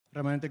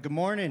Remanente, good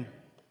morning.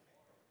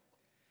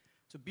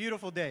 It's a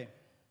beautiful day.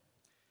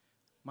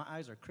 My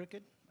eyes are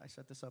crooked. I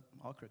set this up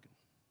all crooked.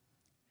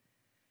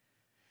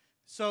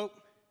 So,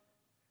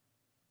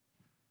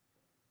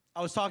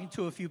 I was talking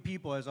to a few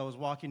people as I was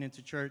walking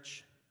into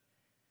church.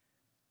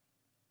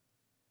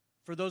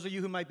 For those of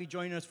you who might be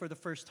joining us for the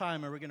first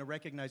time, and we're going to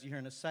recognize you here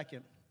in a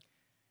second,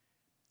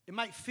 it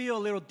might feel a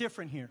little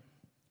different here.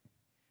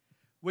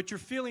 What you're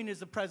feeling is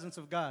the presence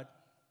of God.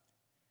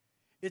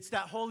 It's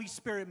that Holy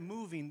Spirit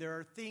moving. There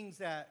are things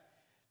that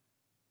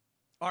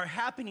are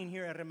happening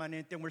here at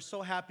Remanente, and we're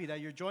so happy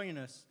that you're joining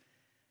us.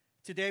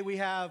 Today we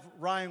have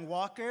Ryan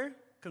Walker.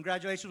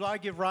 Congratulations. I'll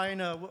give Ryan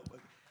a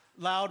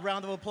loud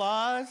round of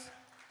applause.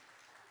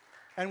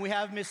 And we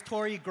have Miss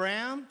Tori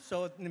Graham.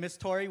 So, Miss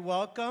Tori,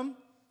 welcome.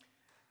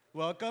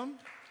 Welcome.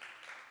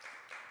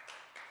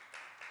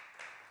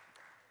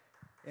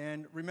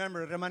 And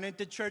remember,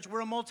 Remanente Church, we're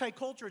a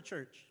multicultural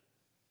church.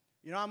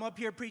 You know, I'm up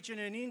here preaching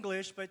in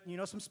English, but, you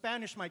know, some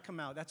Spanish might come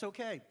out. That's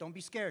okay. Don't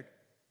be scared.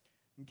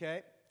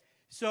 Okay?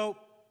 So,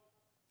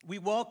 we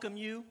welcome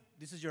you.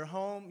 This is your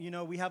home. You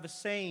know, we have a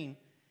saying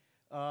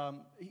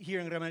here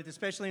in Remanente,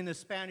 especially in the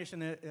Spanish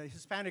and the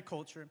Hispanic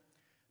culture.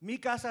 Mi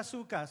casa,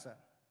 su casa.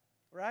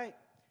 Right?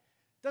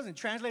 Doesn't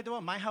translate to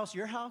what? My house,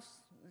 your house?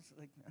 It's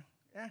like,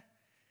 it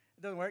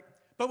doesn't work.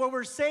 But what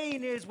we're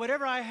saying is,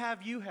 whatever I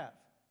have, you have.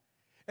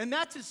 And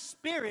that's a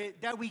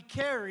spirit that we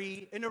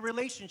carry in a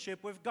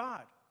relationship with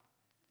God.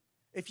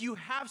 If you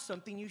have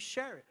something, you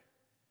share it.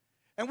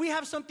 And we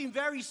have something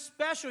very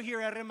special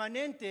here at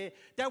Remanente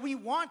that we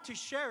want to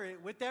share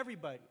it with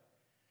everybody.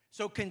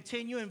 So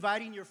continue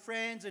inviting your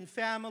friends and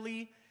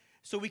family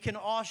so we can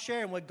all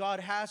share in what God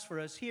has for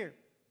us here.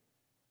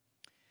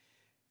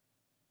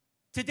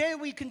 Today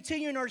we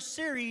continue in our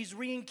series,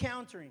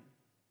 Re-Encountering.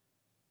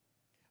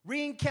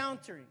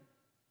 Re-Encountering.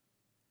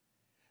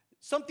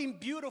 Something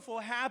beautiful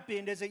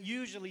happened, as it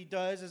usually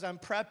does, as I'm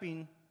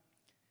prepping.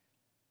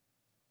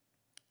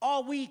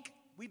 All week,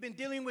 we've been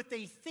dealing with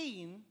a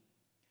theme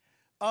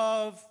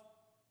of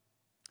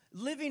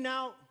living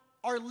out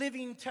our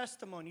living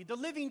testimony, the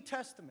living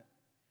testament.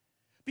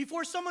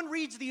 Before someone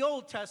reads the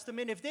Old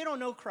Testament, if they don't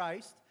know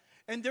Christ,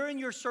 and they're in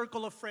your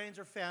circle of friends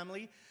or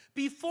family,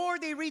 before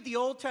they read the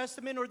Old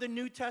Testament or the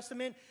New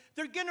Testament,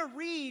 they're going to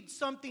read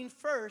something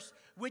first,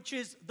 which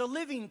is the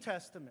Living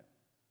Testament.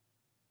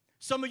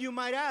 Some of you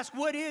might ask,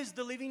 what is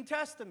the Living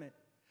Testament?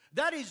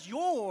 That is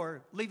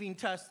your Living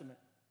Testament.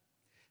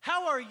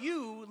 How are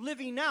you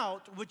living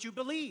out what you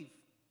believe?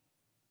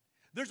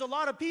 There's a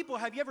lot of people.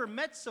 Have you ever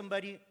met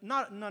somebody,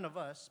 none of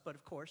us, but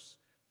of course,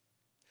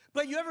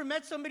 but you ever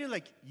met somebody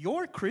like,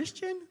 you're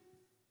Christian?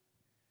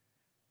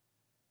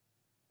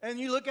 And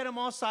you look at them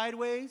all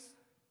sideways,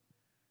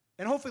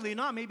 and hopefully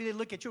not. Maybe they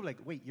look at you like,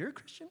 wait, you're a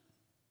Christian?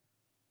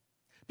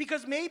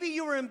 Because maybe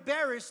you were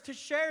embarrassed to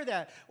share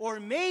that,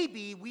 or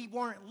maybe we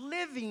weren't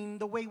living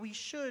the way we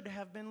should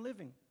have been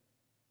living.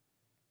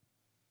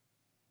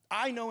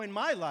 I know in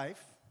my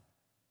life,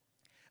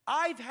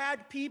 I've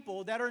had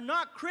people that are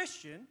not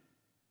Christian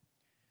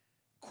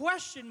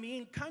question me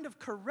and kind of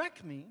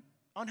correct me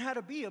on how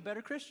to be a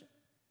better Christian.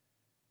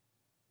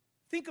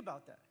 Think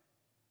about that.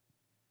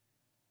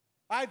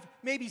 I've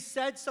maybe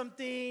said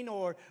something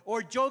or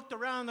joked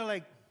around. They're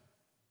like,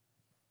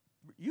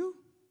 you?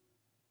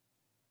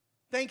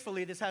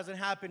 Thankfully, this hasn't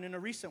happened in a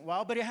recent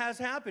while, but it has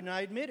happened, and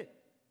I admit it.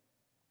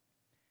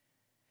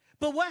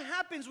 But what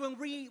happens when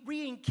we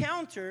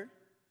re-encounter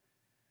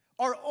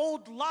our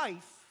old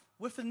life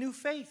with a new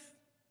faith?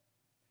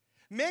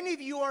 Many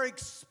of you are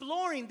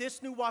exploring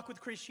this new walk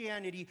with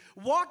Christianity.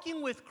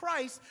 Walking with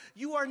Christ,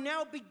 you are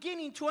now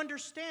beginning to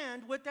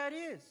understand what that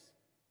is.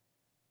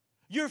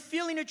 You're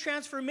feeling a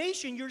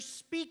transformation. You're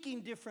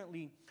speaking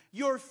differently.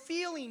 You're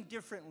feeling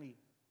differently.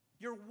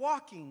 You're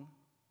walking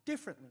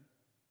differently.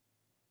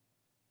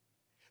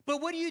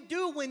 But what do you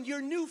do when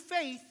your new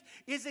faith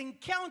is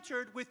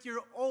encountered with your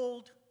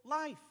old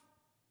life?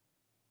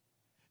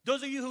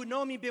 Those of you who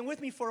know me, been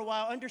with me for a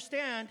while,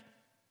 understand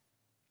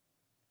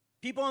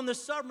people on the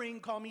submarine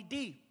call me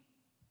D,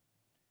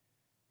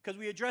 because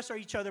we address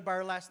each other by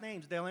our last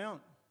names, DeLeon.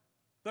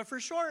 But for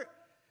short,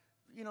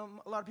 you know,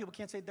 a lot of people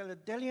can't say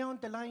DeLeon,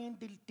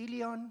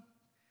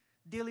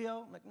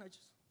 DeLeon, like, no,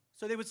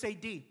 so they would say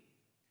D.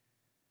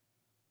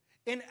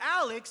 And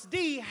Alex,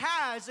 D,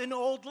 has an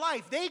old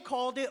life. They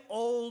called it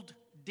Old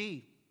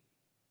D.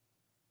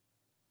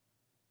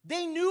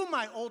 They knew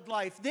my old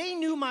life. They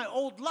knew my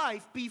old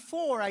life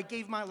before I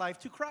gave my life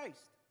to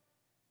Christ.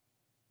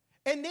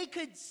 And they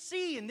could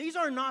see, and these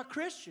are not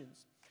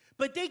Christians,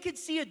 but they could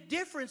see a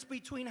difference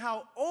between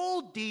how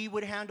old D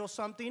would handle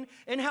something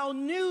and how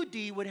new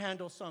D would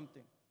handle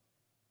something.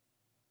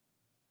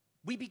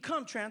 We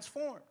become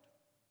transformed.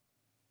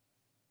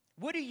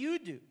 What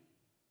do?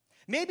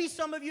 Maybe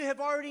some of you have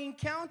already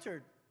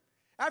encountered,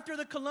 after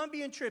the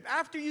Colombian trip,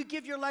 after you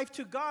give your life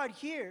to God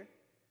here,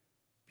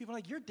 people are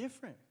like, you're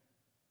different.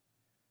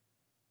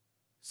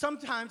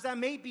 Sometimes that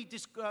may be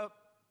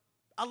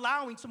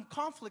allowing some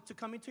conflict to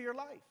come into your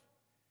life.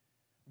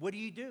 What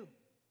do?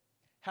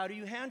 How do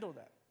you handle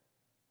that?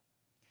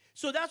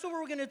 So that's what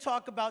we're going to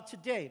talk about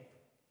today.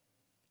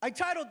 I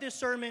titled this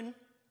sermon,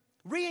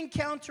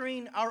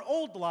 Re-Encountering Our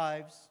Old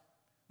Lives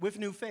with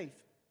New Faith.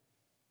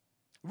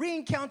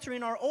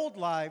 Re-encountering our old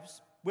lives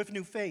with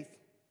new faith.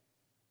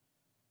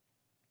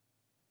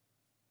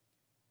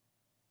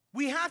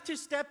 We have to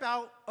step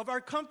out of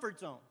our comfort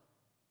zone.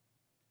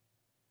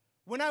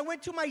 When I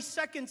went to my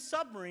second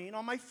submarine,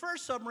 on my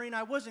first submarine,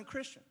 I wasn't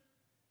Christian.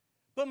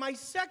 But my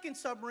second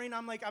submarine,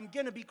 I'm like, I'm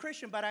going to be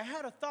Christian. But I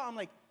had a thought, I'm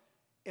like,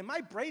 am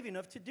I brave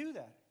enough to do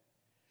that?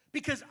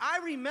 Because I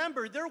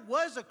remember there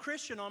was a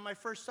Christian on my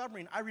first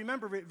submarine. I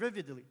remember it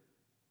vividly.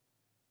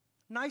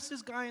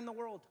 Nicest guy in the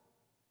world.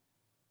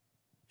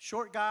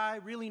 Short guy,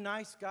 really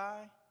nice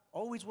guy,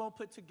 always well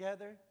put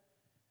together,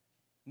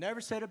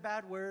 never said a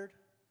bad word.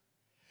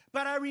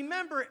 But I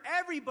remember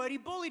everybody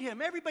bullied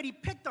him. Everybody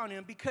picked on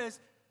him because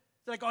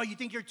they're like, oh, you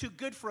think you're too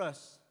good for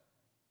us?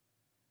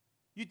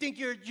 You think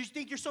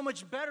you're so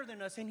much better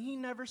than us? And he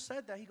never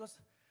said that. He goes,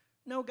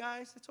 no,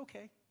 guys, it's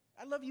okay.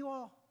 I love you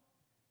all.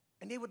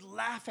 And they would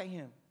laugh at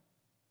him.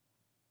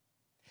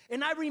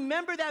 And I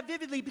remember that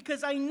vividly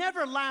because I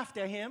never laughed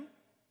at him,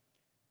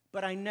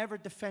 but I never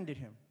defended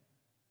him.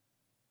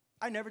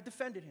 I never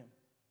defended him.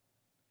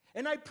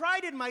 And I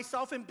prided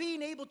myself in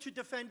being able to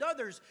defend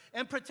others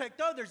and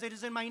protect others. It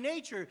is in my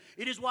nature.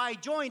 It is why I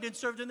joined and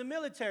served in the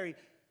military.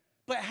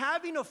 But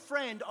having a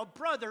friend, a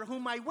brother,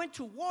 whom I went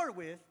to war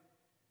with,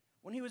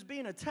 when he was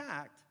being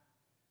attacked,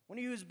 when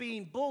he was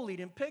being bullied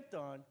and picked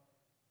on,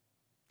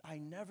 I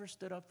never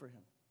stood up for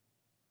him.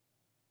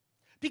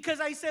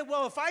 Because I said,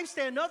 well, if I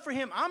stand up for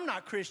him, I'm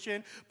not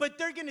Christian, but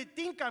they're going to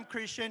think I'm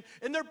Christian,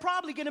 and they're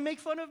probably going to make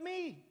fun of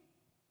me.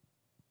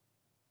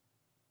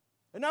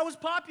 And I was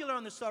popular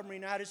on the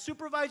submarine. I had a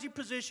supervisory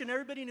position.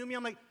 Everybody knew me.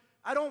 I'm like,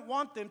 I don't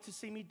want them to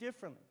see me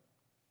differently.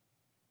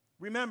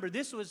 Remember,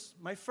 this was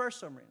my first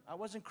submarine. I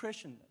wasn't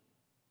Christian then.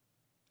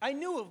 I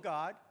knew of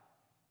God,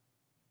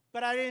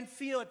 but I didn't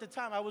feel at the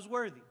time I was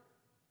worthy.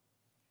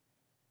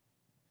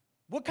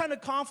 What kind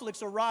of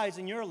conflicts arise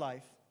in your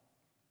life?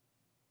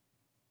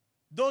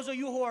 Those of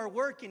you who are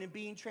working and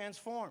being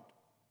transformed.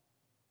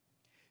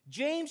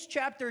 James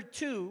chapter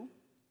 2,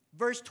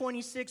 verse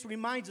 26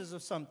 reminds us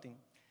of something.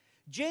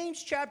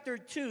 James chapter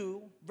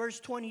 2, verse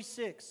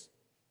 26.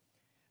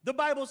 The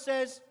Bible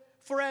says,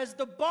 for as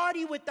the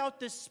body without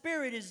the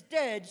spirit is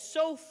dead,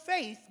 so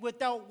faith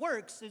without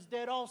works is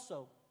dead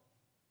also.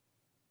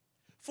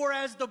 For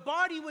as the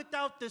body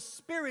without the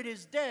spirit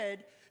is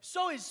dead,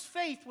 so is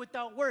faith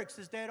without works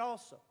is dead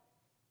also.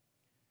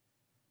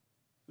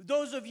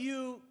 Those of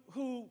you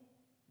who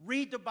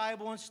read the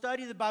Bible and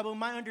study the Bible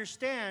might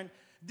understand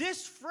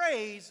this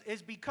phrase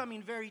is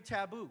becoming very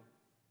taboo.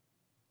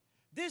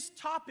 This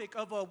topic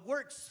of a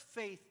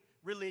works-faith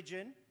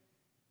religion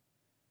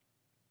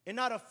and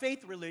not a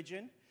faith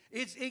religion,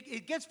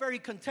 it gets very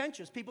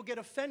contentious. People get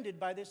offended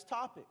by this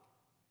topic.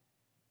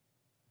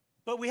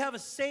 But we have a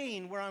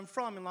saying where I'm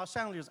from in Los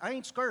Angeles, I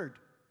ain't scared.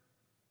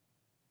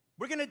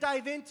 We're going to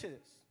dive into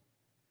this.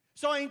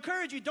 So I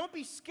encourage you, don't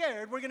be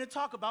scared. We're going to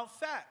talk about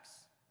facts.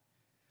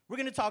 We're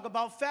going to talk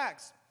about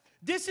facts.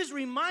 This is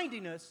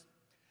reminding us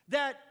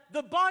that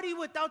the body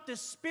without the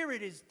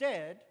spirit is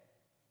dead.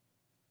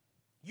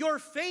 Your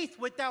faith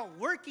without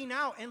working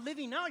out and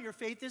living out your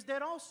faith is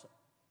dead also.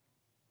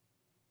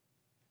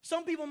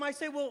 Some people might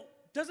say, well,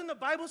 doesn't the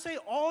Bible say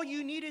all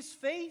you need is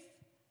faith?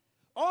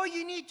 All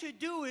you need to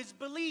do is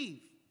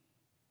believe.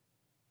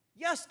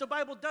 Yes, the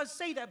Bible does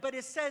say that, but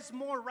it says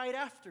more right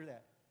after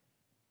that.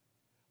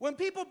 When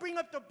people bring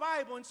up the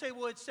Bible and say,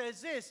 well, it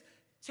says this,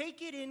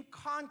 take it in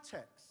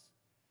context.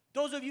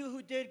 Those of you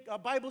who did a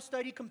Bible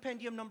study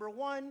compendium number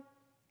 1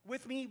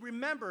 with me,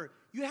 remember,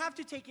 you have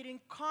to take it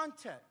in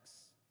context.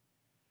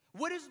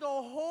 What is the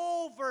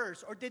whole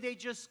verse, or did they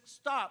just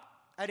stop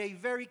at a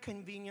very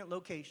convenient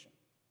location?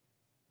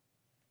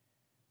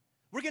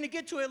 We're going to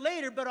get to it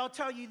later, but I'll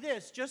tell you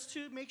this, just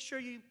to make sure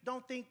you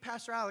don't think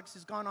Pastor Alex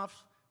has gone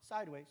off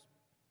sideways.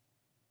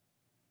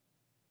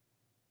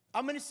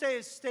 I'm going to say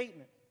a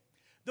statement.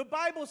 The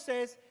Bible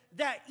says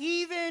that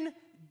even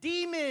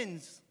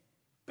demons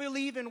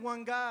believe in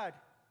one God.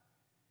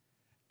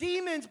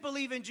 Demons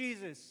believe in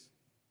Jesus.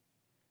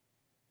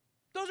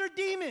 Those are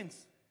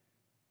demons.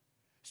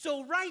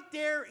 So right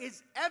there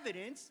is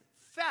evidence,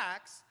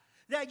 facts,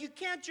 that you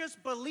can't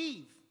just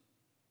believe.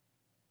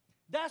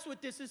 That's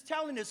what this is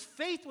telling us.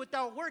 Faith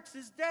without works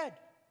is dead.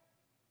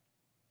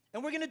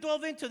 And we're going to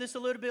delve into this a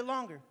little bit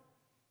longer.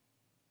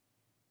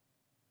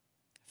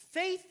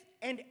 Faith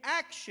and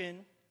action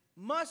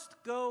must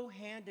go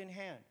hand in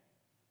hand.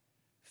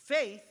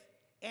 Faith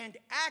and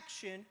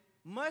action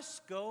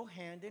must go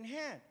hand in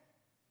hand.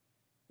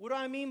 What do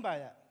I mean by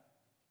that?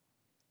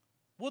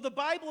 Well, the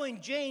Bible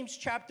in James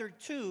chapter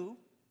 2,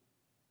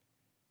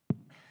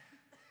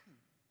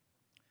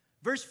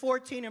 verse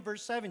 14 and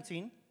verse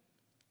 17,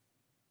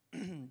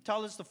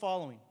 tell us the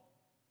following.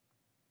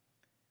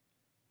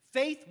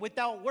 Faith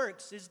without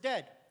works is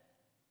dead.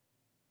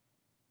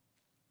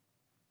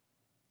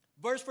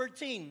 Verse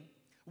 14,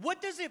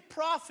 what does it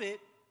profit,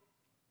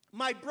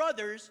 my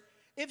brothers,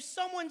 if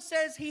someone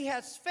says he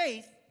has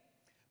faith,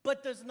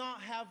 but does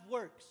not have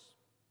works.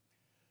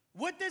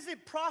 What does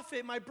it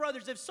profit, my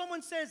brothers, if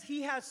someone says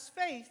he has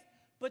faith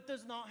but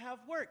does not have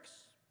works?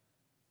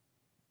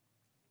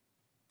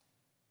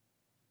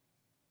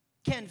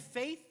 Can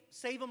faith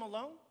save him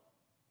alone?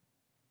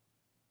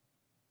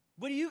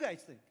 What do you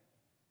guys think?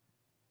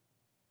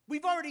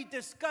 We've already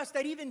discussed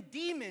that even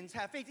demons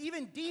have faith.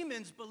 Even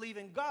demons believe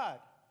in God.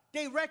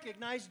 They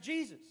recognize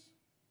Jesus.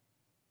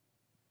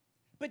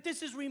 But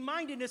this is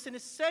reminding us and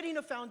is setting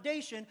a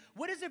foundation.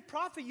 What does it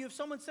profit you if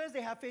someone says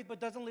they have faith but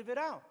doesn't live it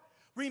out?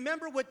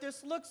 Remember what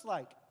this looks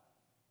like.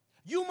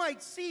 You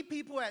might see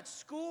people at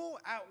school,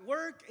 at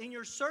work, in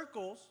your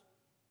circles,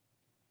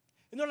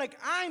 and they're like,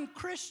 I'm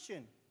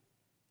Christian.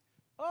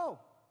 Oh,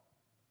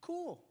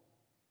 cool.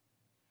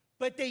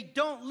 But they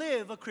don't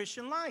live a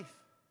Christian life.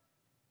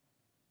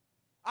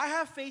 I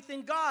have faith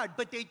in God,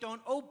 but they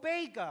don't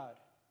obey God.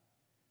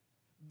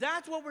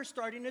 That's what we're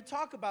starting to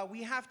talk about.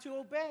 We have to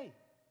obey.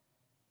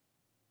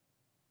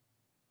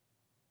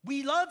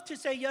 We love to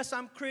say, yes,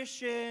 I'm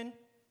Christian,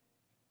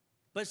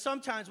 but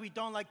sometimes we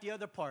don't like the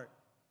other part.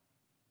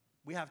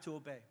 We have to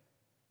obey.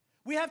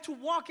 We have to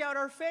walk out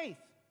our faith.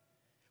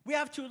 We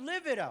have to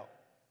live it out.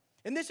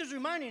 And this is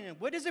reminding them,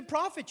 what does it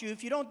profit you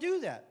if you don't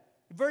do that?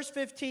 Verse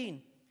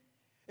 15.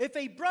 If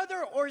a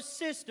brother or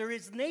sister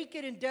is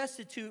naked and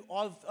destitute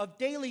of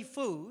daily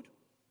food,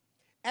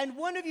 and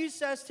one of you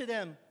says to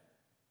them,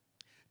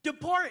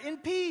 depart in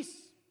peace,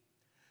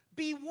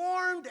 be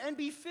warmed and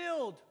be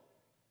filled,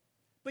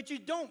 but you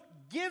don't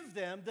give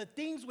them the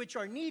things which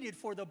are needed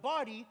for the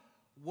body,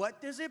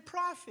 what does it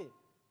profit?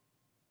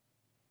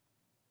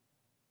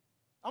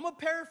 I'm going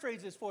to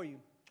paraphrase this for you.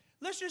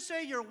 Let's just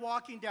say you're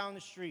walking down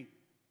the street,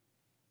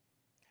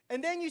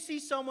 and then you see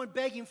someone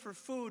begging for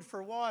food,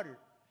 for water,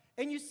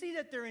 and you see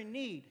that they're in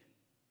need.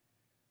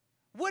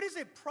 What does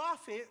it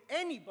profit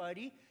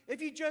anybody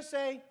if you just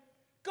say,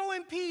 go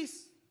in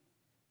peace,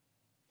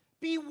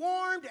 be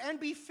warmed and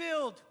be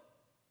filled,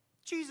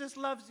 Jesus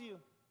loves you?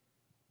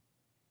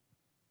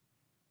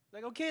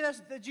 Like, okay,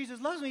 that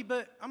Jesus loves me,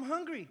 but I'm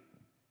hungry,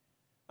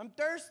 I'm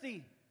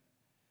thirsty,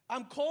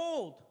 I'm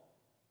cold.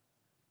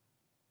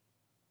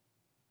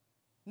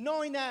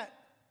 Knowing that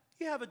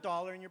you have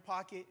 $1 in your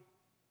pocket,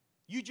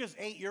 you just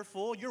ate, you're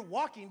full, you're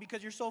walking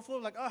because you're so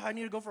full, like, oh, I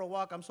need to go for a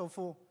walk, I'm so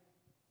full.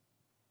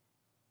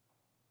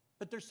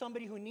 But there's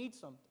somebody who needs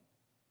something.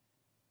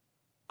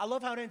 I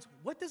love how it ends.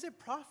 What does it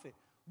profit?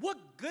 What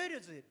good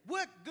is it?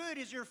 What good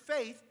is your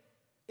faith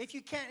if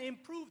you can't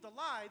improve the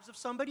lives of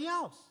somebody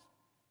else?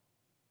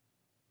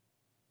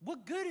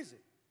 What good is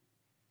it?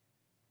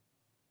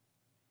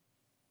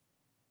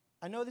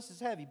 I know this is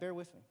heavy, bear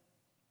with me.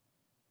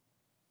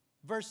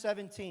 Verse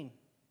 17.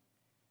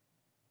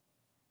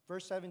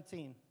 Verse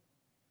 17.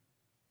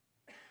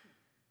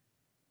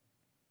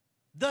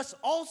 Thus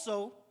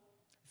also,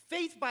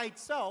 faith by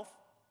itself,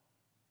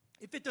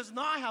 if it does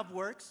not have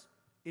works,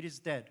 it is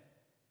dead.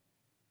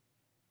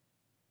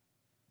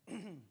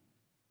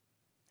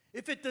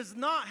 If it does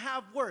not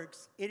have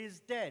works, it is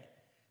dead.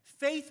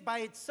 Faith by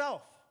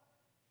itself.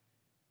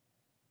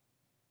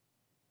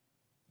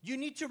 You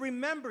need to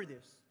remember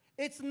this.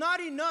 It's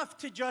not enough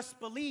to just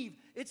believe.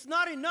 It's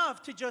not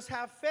enough to just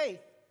have faith.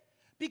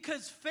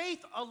 Because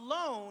faith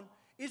alone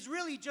is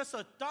really just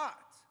a thought.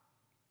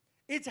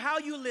 It's how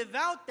you live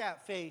out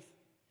that faith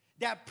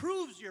that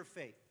proves your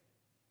faith.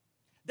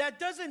 That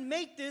doesn't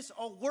make this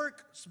a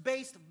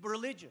works-based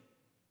religion.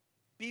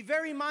 Be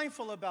very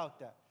mindful about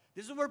that.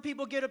 This is where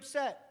people get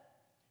upset.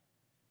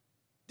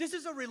 This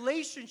is a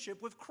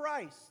relationship with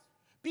Christ.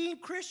 Being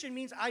Christian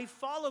means I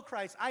follow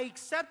Christ. I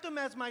accept Him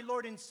as my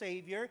Lord and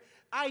Savior.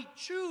 I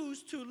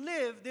choose to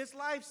live this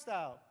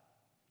lifestyle.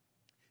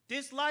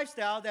 This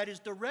lifestyle that is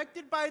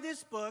directed by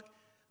this book,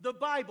 the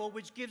Bible,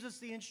 which gives us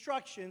the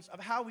instructions of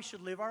how we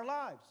should live our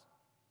lives.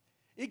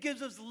 It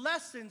gives us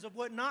lessons of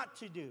what not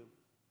to do.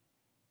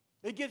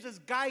 It gives us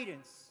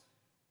guidance.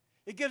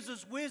 It gives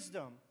us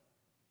wisdom.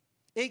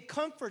 It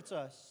comforts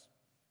us.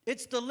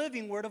 It's the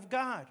living Word of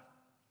God.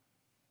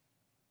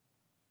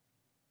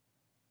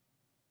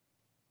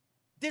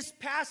 This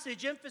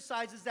passage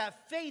emphasizes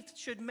that faith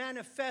should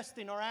manifest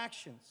in our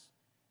actions.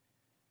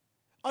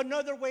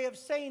 Another way of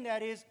saying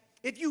that is,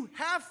 if you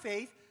have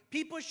faith,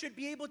 people should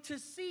be able to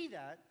see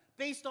that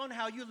based on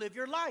how you live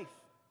your life.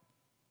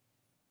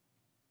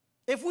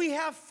 If we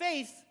have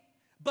faith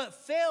but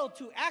fail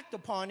to act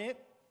upon it,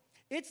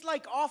 it's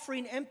like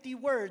offering empty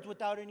words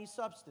without any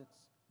substance.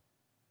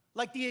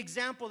 Like the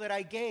example that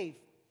I gave.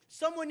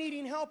 Someone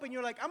needing help and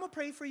you're like, I'm going to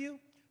pray for you,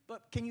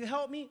 but can you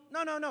help me?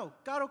 No,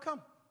 God will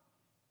come.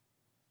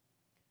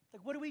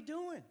 Like, what are we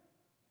doing?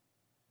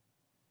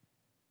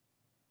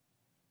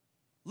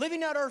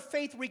 Living out our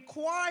faith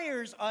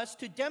requires us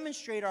to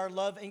demonstrate our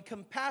love and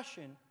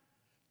compassion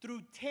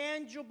through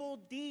tangible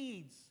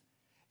deeds.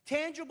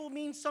 Tangible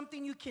means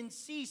something you can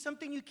see,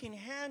 something you can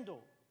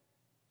handle,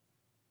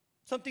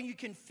 something you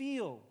can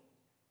feel.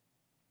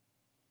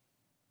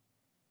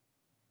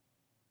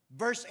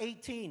 Verse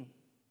 18.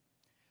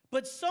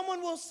 But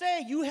someone will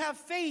say, you have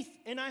faith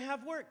and I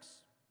have works.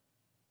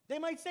 They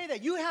might say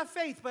that. You have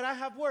faith, but I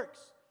have works.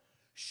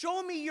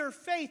 Show me your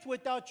faith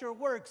without your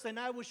works, and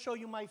I will show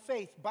you my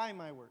faith by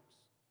my works.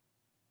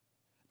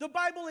 The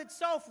Bible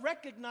itself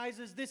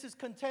recognizes this is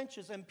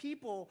contentious, and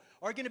people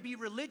are going to be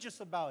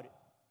religious about it.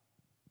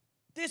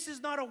 This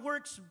is not a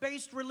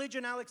works-based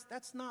religion, Alex.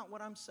 That's not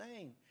what I'm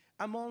saying.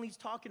 I'm only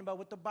talking about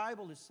what the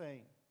Bible is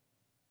saying.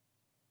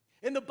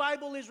 And the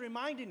Bible is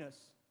reminding us,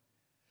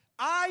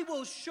 I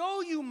will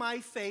show you my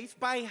faith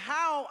by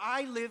how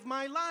I live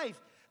my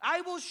life.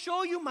 I will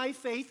show you my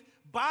faith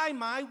by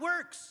my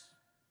works.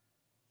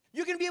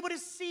 You're going to be able to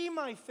see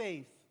my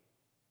faith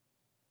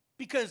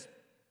because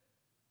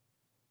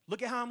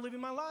look at how I'm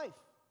living my life.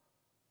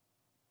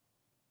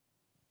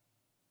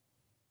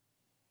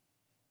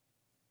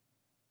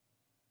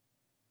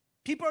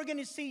 People are going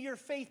to see your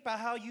faith by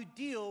how you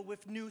deal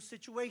with new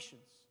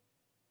situations.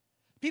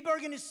 People are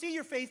going to see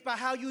your faith by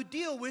how you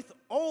deal with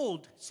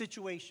old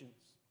situations.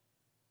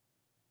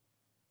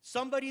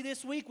 Somebody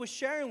this week was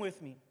sharing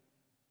with me.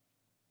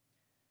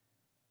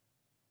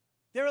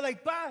 They were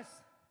like, "Boss,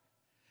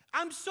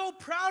 I'm so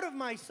proud of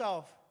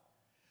myself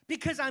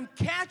because I'm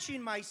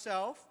catching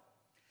myself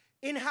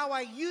in how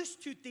I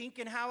used to think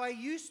and how I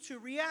used to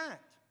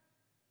react.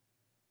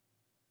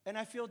 And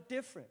I feel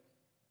different."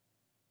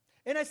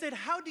 And I said,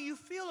 "How do you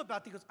feel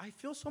about it?" He goes, "I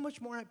feel so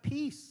much more at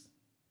peace.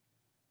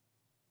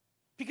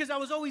 Because I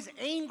was always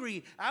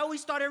angry. I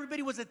always thought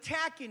everybody was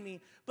attacking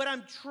me. But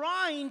I'm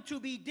trying to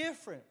be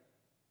different.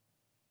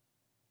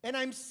 And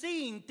I'm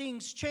seeing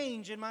things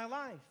change in my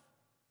life."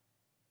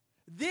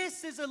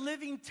 This is a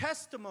living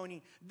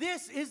testimony.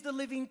 This is the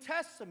living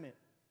testament.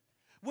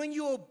 When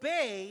you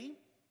obey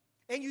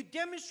and you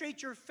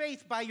demonstrate your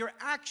faith by your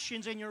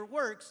actions and your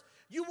works,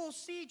 you will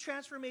see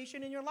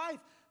transformation in your life.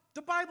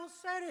 The Bible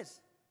said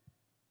it.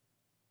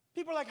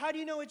 People are like, "How do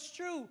you know it's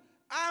true?"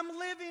 I'm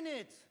living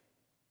it.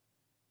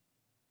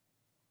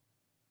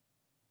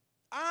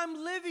 I'm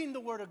living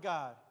the Word of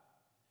God.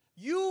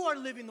 You are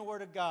living the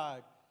Word of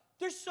God.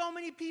 There's so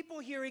many people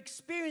here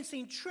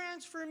experiencing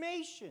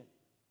transformation.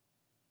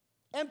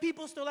 And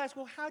people still ask,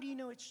 "Well, how do you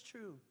know it's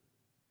true?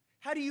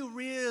 How do you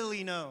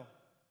really know?"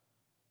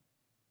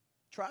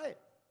 Try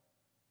it.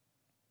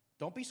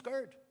 Don't be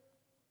scared.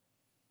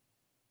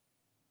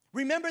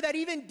 Remember that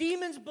even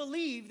demons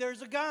believe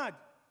there's a God.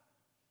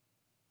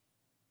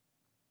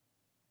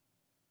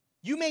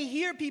 You may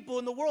hear people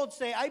in the world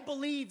say, "I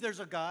believe there's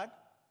a God,"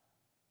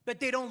 but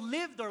they don't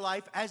live their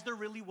life as there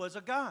really was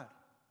a God.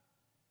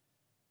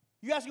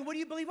 You ask them, "What do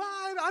you believe?"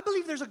 "Well, I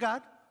believe there's a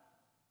God."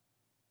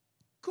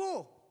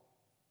 Cool.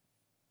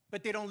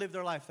 But they don't live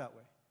their life that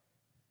way.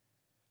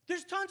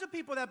 There's tons of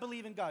people that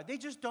believe in God. They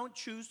just don't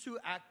choose to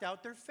act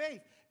out their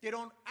faith. They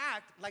don't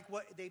act like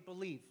what they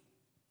believe.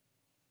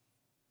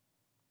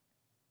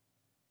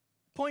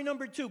 Point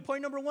number 2.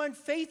 Point number 1,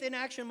 faith and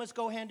action must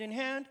go hand in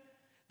hand.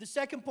 The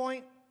second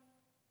point,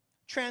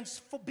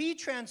 be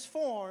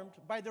transformed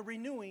by the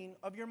renewing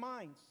of your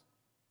minds.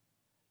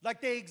 Like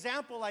the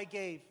example I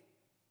gave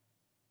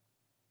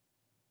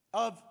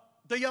of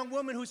the young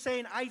woman who's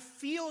saying, "I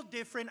feel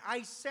different,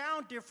 I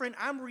sound different,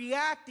 I'm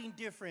reacting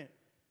different."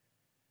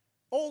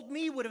 Old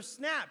me would have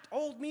snapped.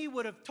 Old me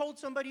would have told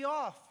somebody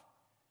off.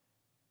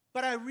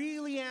 But I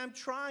really am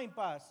trying,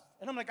 boss.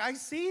 And I'm like, I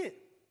see it.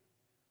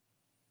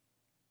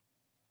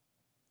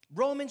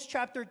 Romans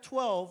chapter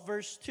 12,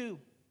 verse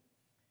 2.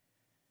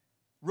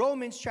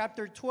 Romans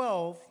chapter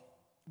 12,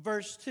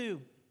 verse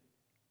 2.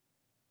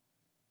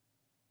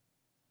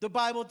 The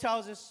Bible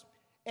tells us,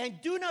 "And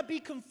do not be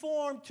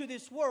conformed to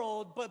this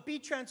world, but be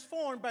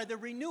transformed by the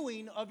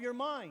renewing of your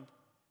mind,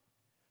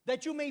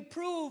 that you may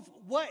prove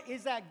what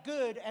is that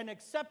good and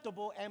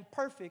acceptable and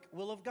perfect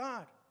will of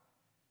God."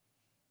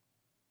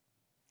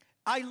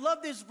 I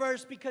love this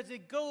verse because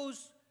it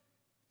goes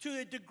to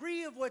a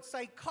degree of what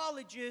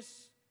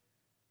psychologists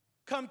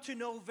come to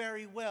know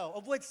very well,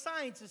 of what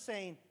science is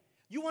saying.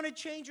 You want to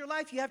change your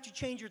life, you have to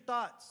change your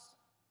thoughts.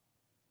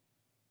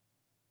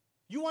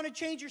 You want to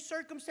change your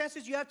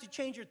circumstances, you have to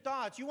change your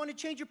thoughts. You want to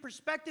change your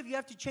perspective, you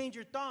have to change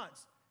your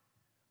thoughts.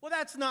 Well,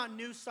 that's not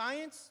new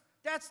science.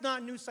 That's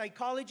not new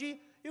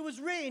psychology. It was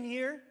written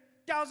here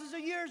thousands of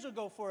years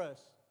ago for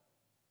us.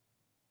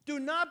 Do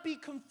not be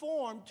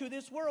conformed to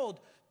this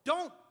world.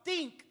 Don't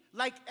think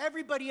like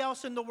everybody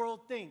else in the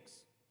world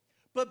thinks,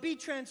 but be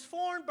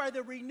transformed by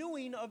the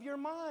renewing of your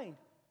mind.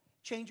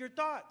 Change your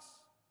thoughts.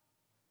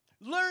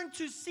 Learn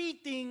to see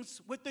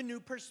things with a new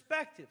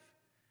perspective.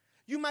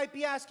 You might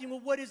be asking, "Well,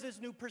 what is this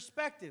new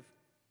perspective?"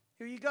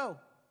 Here you go.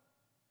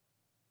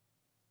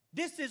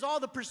 This is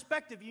all the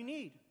perspective you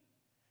need.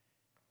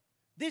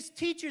 This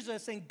teaches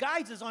us and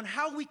guides us on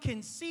how we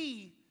can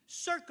see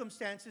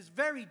circumstances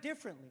very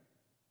differently.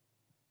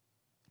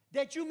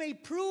 That you may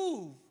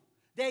prove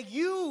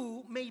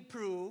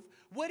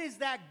what is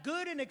that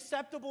good and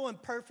acceptable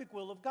and perfect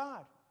will of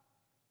God.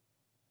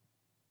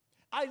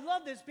 I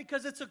love this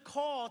because it's a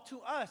call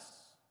to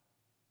us.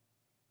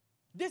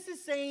 This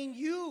is saying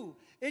you.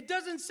 It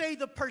doesn't say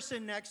the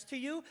person next to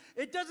you.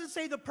 It doesn't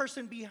say the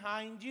person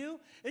behind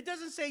you. It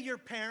doesn't say your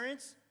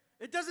parents.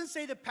 It doesn't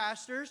say the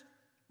pastors.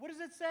 What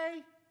does it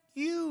say?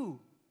 You.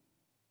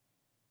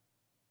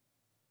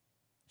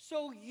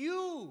 so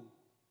you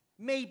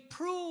may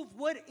prove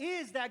what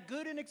is that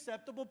good and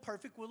acceptable,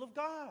 perfect will of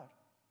God.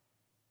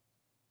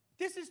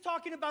 This is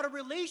talking about a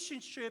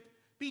relationship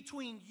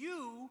between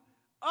you,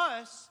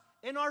 us,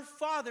 and our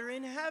Father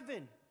in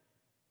heaven.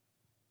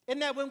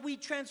 And that when we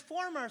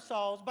transform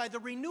ourselves by the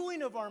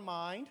renewing of our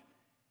mind,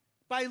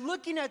 by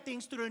looking at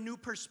things through a new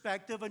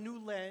perspective, a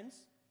new lens,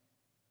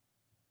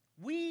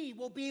 we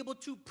will be able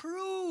to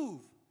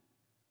prove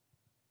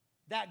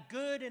that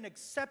good and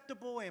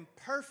acceptable and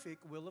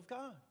perfect will of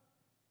God.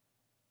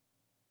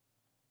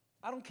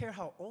 I don't care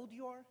how old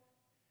you are.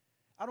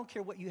 I don't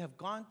care what you have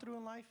gone through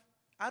in life.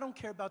 I don't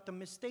care about the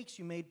mistakes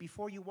you made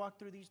before you walked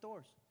through these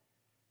doors.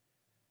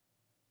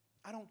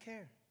 I don't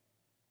care.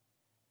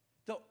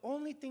 The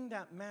only thing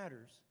that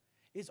matters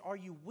is, are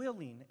you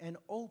willing and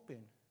open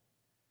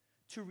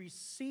to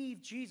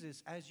receive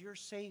Jesus as your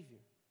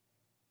Savior,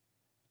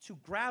 to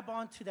grab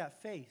onto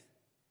that faith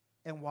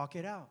and walk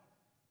it out,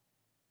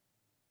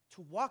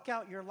 to walk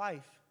out your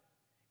life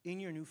in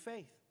your new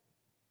faith.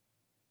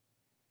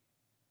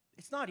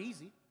 It's not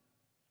easy.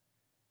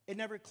 It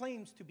never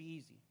claims to be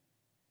easy.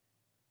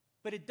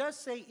 But it does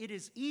say it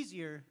is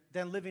easier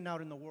than living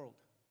out in the world.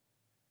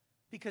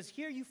 Because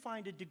here you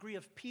find a degree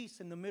of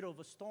peace in the middle of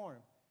a storm.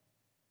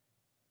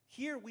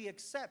 Here we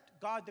accept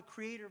God, the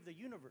creator of the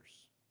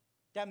universe,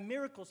 that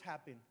miracles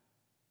happen.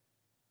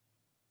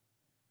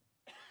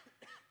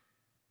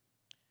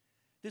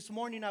 This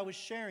morning I was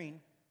sharing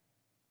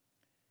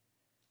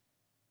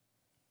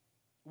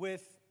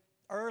with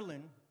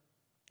Erlen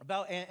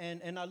about,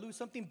 and I knew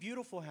something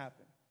beautiful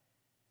happened.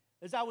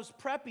 As I was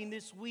prepping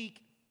this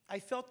week, I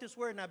felt this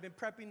word, and I've been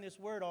prepping this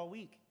word all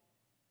week.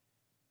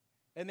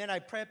 And then I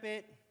prep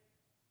it,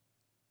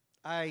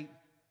 I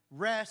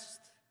rest,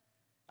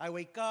 I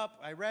wake up,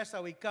 I rest, I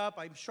wake up,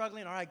 I'm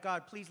struggling. All right,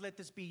 God, please let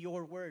this be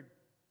your word.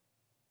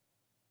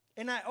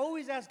 And I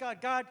always ask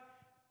God, God,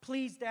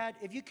 please, Dad,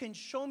 if you can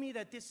show me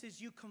that this is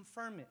you,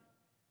 confirm it.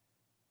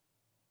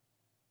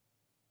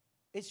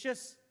 It's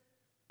just,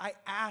 I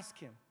ask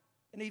him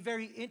in a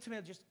very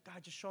intimate, just,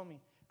 God, just show me.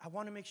 I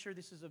want to make sure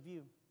this is of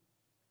you.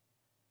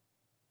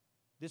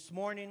 This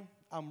morning,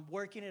 I'm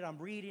working it, I'm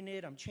reading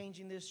it, I'm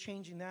changing this,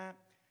 changing that.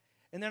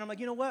 And then I'm like,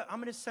 you know what? I'm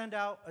going to send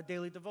out a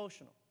daily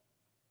devotional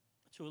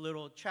to a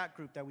little chat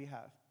group that we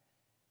have.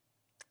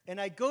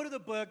 And I go to the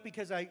book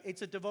because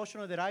it's a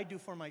devotional that I do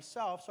for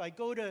myself. So I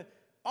go to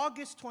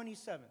August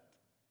 27th.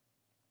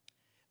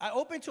 I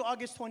open to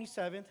August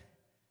 27th,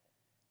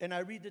 and I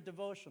read the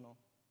devotional.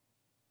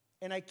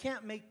 And I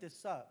can't make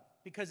this up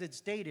because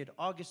it's dated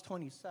August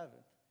 27th.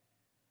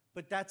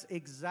 But that's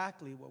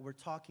exactly what we're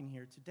talking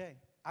here today.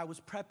 I was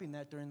prepping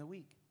that during the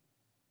week.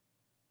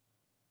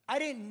 I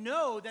didn't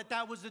know that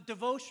that was the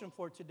devotion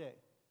for today.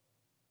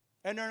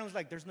 And Aaron was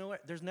like,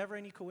 there's never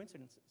any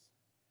coincidences.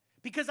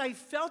 Because I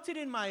felt it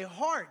in my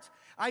heart.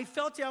 I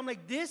felt it, I'm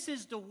like, this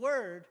is the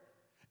word.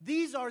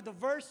 These are the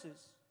verses.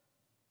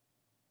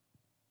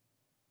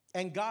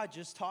 And God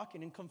just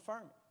talking and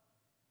confirming.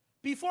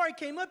 Before I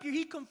came up here,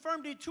 he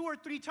confirmed it 2 or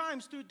 3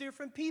 times through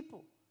different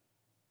people.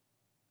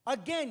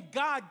 Again,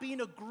 God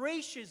being a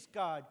gracious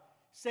God,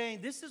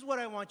 saying, this is what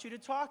I want you to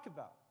talk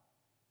about.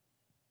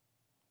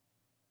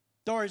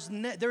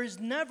 There is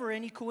never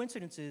any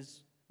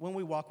coincidences when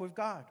we walk with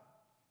God.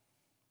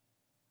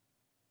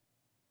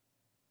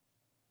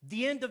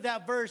 The end of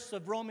that verse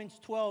of Romans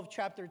 12,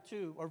 chapter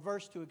 2, or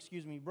verse 2,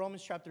 excuse me,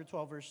 Romans chapter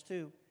 12, verse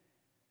 2.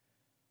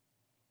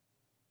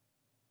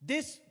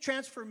 This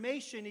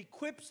transformation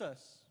equips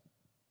us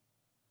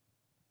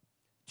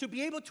to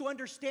be able to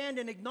understand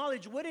and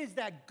acknowledge what is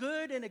that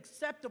good and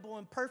acceptable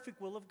and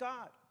perfect will of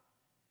God.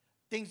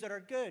 Things that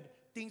are good,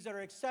 things that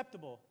are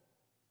acceptable.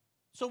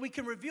 So we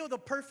can reveal the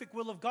perfect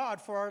will of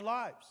God for our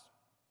lives.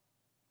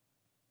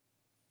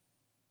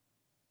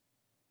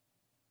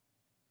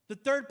 The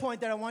third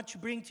point that I want to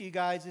bring to you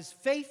guys is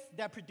faith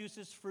that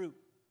produces fruit.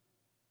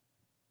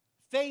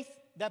 Faith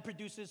that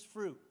produces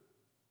fruit.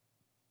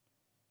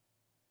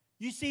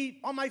 You see,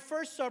 on my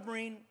first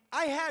submarine,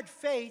 I had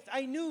faith.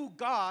 I knew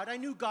God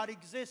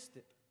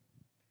existed.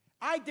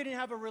 I didn't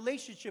have a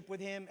relationship with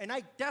him, and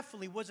I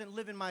definitely wasn't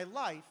living my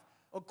life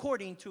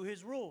according to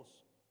his rules.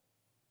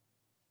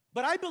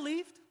 But I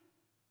believed.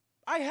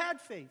 I had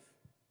faith.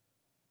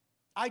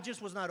 I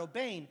just was not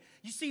obeying.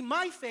 You see,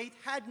 my faith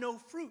had no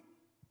fruit.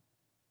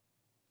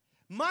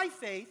 My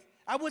faith,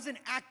 I wasn't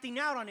acting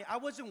out on it. I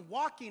wasn't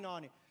walking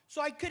on it.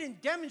 So I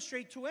couldn't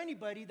demonstrate to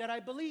anybody that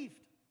I believed.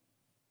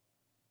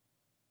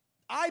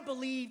 I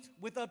believed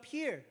with up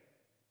here,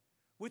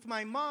 with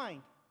my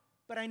mind,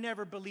 but I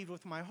never believed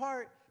with my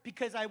heart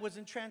because I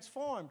wasn't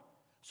transformed.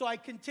 So I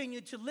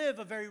continued to live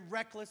a very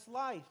reckless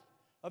life,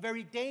 a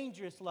very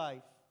dangerous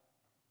life,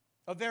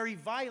 a very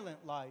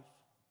violent life.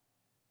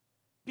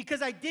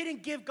 Because I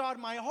didn't give God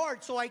my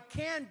heart so I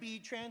can be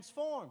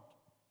transformed.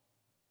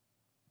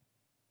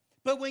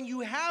 But when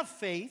you have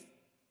faith,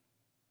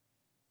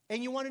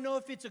 and you want to know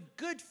if it's a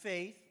good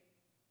faith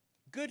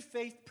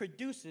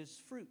produces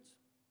fruit.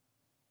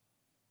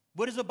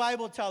 What does the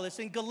Bible tell us?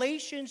 In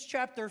Galatians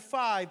chapter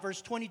 5,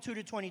 verse 22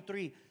 to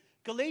 23.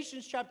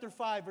 Galatians chapter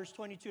 5, verse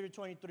 22 to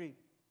 23.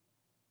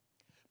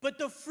 But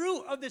the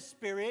fruit of the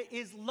Spirit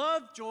is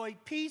love, joy,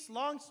 peace,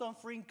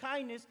 long-suffering,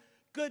 kindness,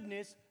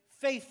 goodness,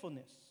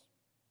 faithfulness.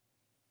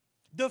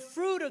 The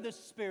fruit of the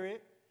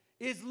Spirit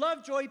is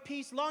love, joy,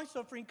 peace,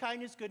 long-suffering,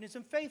 kindness, goodness,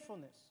 and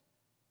faithfulness.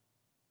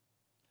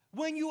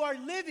 When you are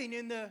living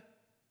in the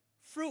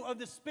fruit of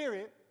the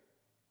Spirit,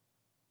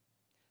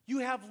 you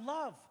have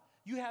love,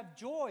 you have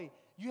joy,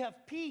 you have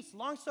peace,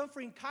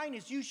 long-suffering,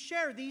 kindness. You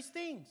share these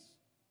things.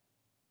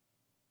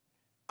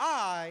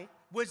 I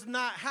was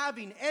not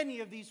having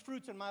any of these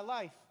fruits in my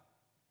life.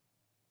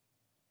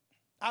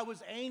 I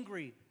was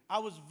angry. I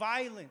was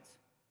violent.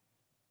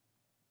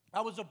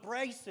 I was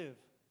abrasive.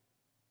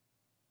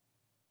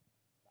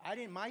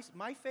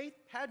 My faith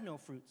had no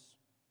fruits.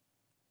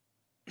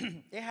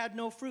 It had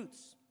no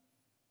fruits.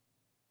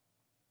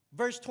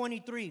 Verse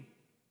 23.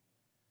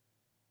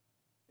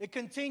 It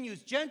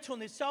continues,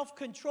 gentleness,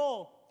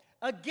 self-control.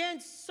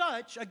 Against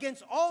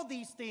all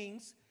these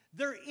things,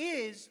 there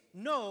is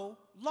no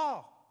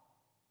law.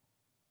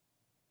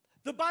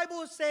 The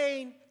Bible is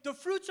saying the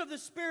fruits of the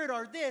Spirit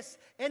are this,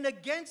 and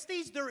against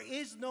these there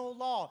is no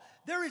law.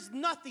 There is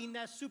nothing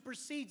that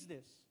supersedes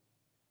this.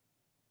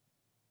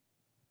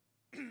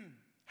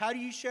 How do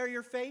you share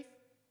your faith?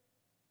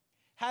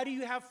 How do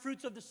you have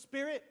fruits of the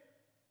Spirit?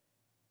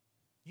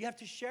 You have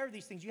to share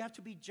these things. You have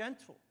to be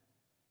gentle.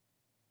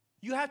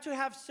 You have to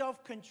have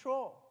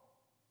self-control.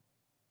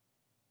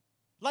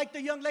 Like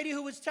the young lady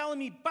who was telling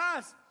me,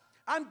 boss,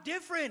 I'm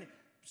different.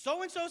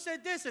 So-and-so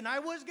said this, and I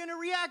was going to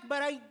react,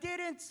 but I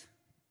didn't.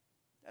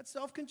 That's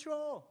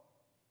self-control.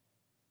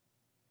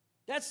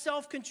 That's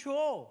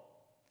self-control.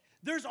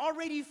 There's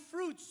already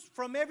fruits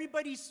from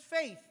everybody's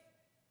faith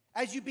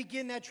as you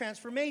begin that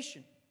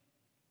transformation.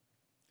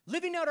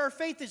 Living out our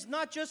faith is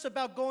not just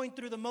about going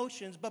through the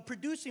motions, but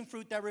producing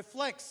fruit that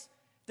reflects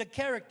the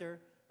character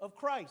of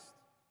Christ.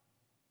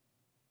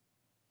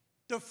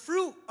 The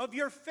fruit of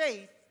your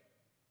faith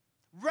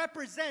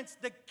represents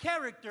the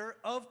character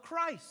of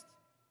Christ.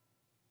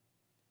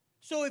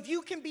 So if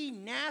you can be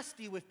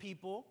nasty with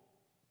people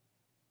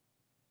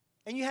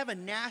and you have a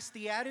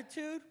nasty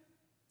attitude,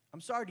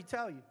 I'm sorry to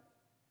tell you,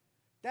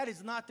 that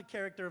is not the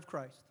character of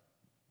Christ.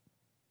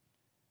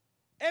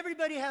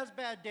 Everybody has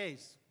bad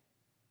days.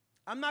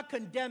 I'm not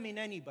condemning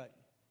anybody.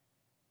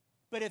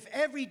 But if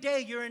every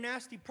day you're a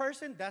nasty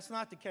person, that's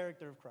not the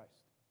character of Christ.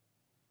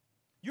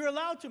 You're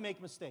allowed to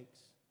make mistakes.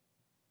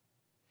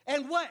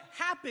 And what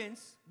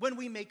happens when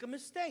we make a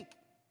mistake?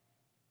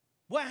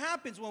 What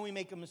happens when we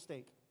make a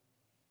mistake?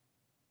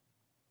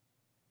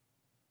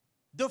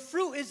 The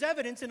fruit is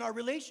evidence in our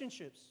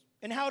relationships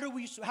and how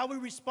we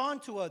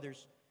respond to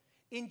others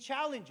in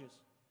challenges.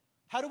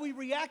 How do we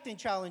react in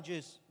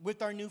challenges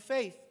with our new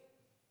faith?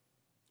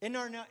 And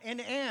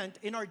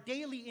in our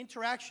daily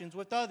interactions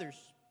with others.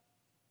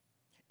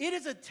 It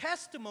is a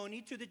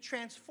testimony to the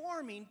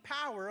transforming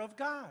power of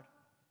God.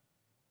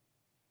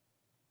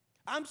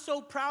 I'm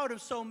so proud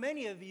of so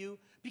many of you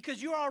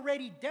because you're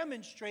already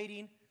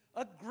demonstrating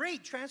a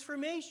great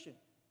transformation.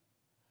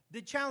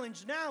 The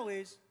challenge now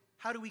is,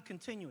 how do we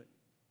continue it?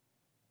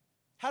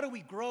 How do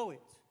we grow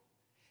it?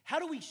 How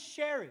do we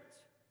share it?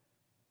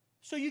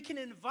 So you can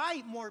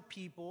invite more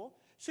people,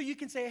 so you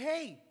can say,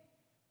 hey,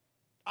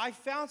 I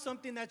found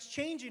something that's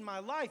changing my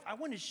life. I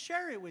want to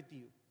share it with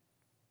you.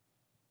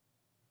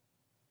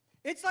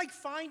 It's like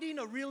finding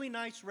a really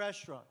nice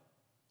restaurant.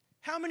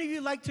 How many of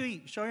you like to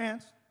eat? Show your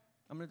hands.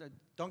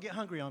 Don't get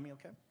hungry on me,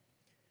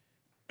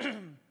 okay?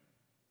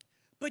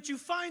 But you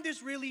find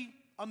this really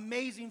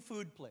amazing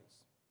food place.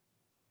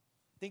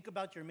 Think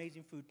about your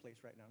amazing food place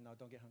right now. No,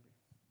 don't get hungry.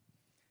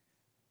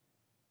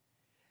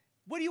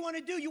 What do you want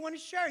to do? You want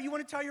to share. You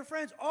want to tell your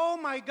friends, oh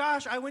my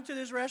gosh, I went to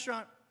this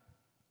restaurant.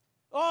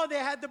 Oh, they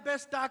had the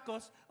best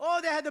tacos.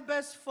 Oh, they had the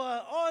best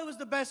pho. Oh, it was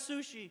the best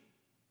sushi.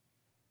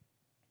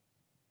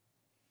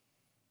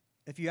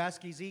 If you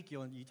ask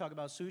Ezekiel and you talk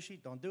about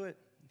sushi, don't do it.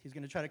 He's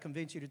going to try to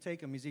convince you to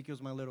take him.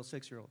 Ezekiel's my little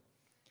 6-year-old.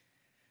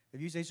 If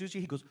you say sushi,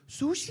 he goes,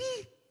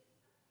 sushi?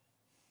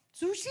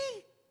 Sushi?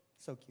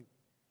 So cute.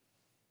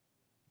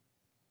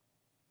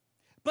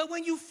 But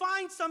when you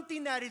find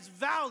something that is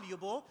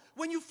valuable,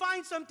 when you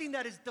find something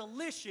that is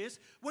delicious,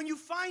 when you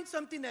find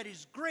something that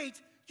is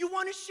great, you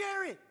want to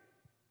share it.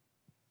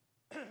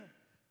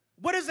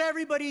 What does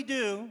everybody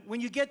do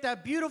when you get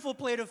that beautiful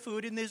plate of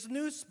food in this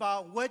new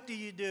spot? What do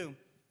you do?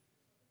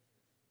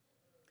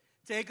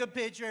 Take a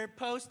picture,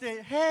 post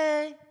it,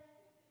 hey.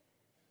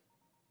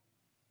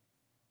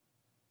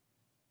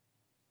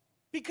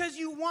 Because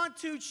you want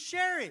to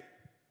share it.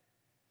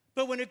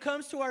 But when it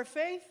comes to our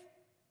faith,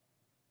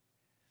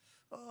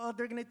 oh,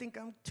 they're going to think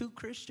I'm too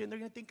Christian. They're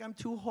going to think I'm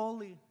too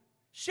holy.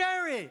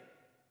 Share it.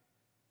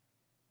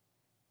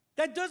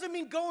 That doesn't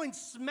mean go and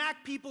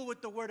smack people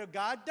with the Word of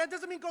God. That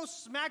doesn't mean go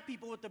smack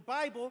people with the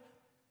Bible.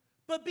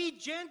 But be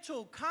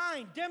gentle,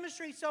 kind,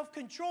 demonstrate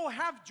self-control,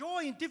 have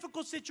joy in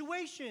difficult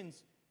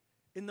situations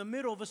in the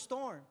middle of a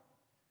storm.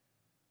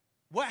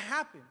 What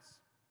happens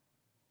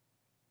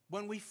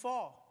when we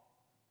fall?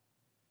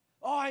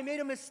 Oh, I made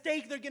a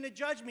mistake. They're going to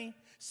judge me.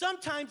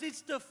 Sometimes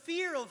it's the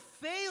fear of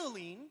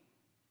failing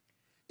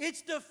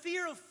It's the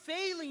fear of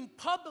failing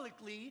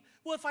publicly.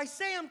 Well, if I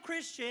say I'm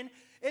Christian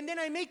and then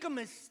I make a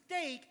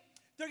mistake,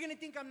 they're going to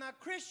think I'm not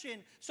Christian.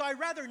 So I'd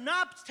rather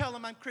not tell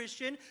them I'm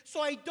Christian so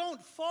I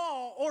don't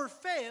fall or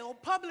fail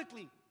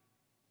publicly.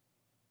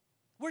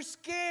 We're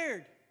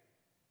scared.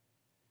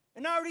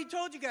 And I already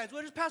told you guys,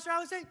 what does Pastor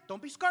Alex say?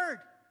 Don't be scared.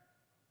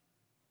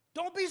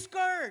 Don't be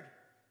scared.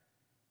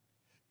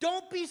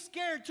 Don't be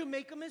scared to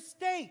make a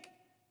mistake.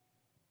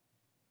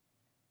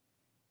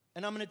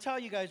 And I'm going to tell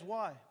you guys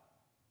why.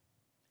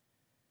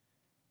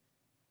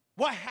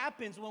 What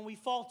happens when we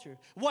falter?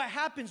 What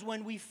happens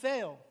when we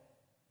fail?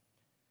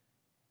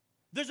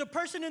 There's a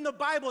person in the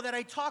Bible that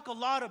I talk a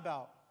lot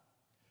about.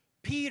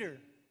 Peter.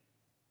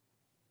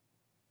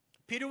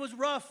 Peter was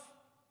rough.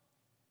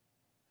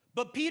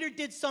 But Peter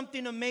did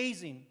something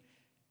amazing.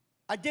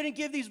 I didn't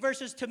give these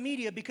verses to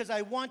media because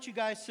I want you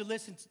guys to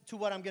listen to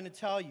what I'm going to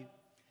tell you.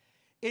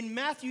 In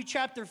Matthew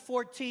chapter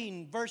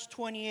 14, verse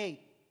 28.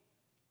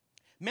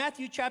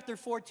 Matthew chapter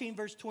 14,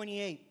 verse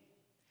 28.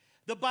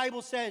 The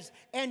Bible says,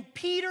 and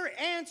Peter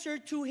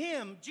answered to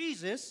him,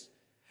 Jesus,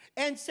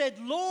 and said,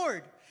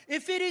 Lord,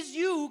 if it is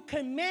you,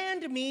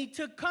 command me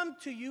to come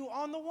to you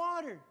on the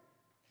water.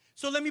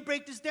 So let me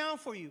break this down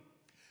for you.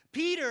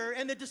 Peter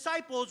and the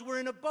disciples were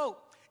in a boat.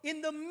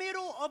 In the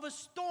middle of a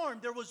storm,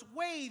 there was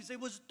waves,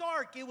 it was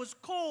dark, it was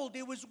cold,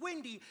 it was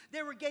windy,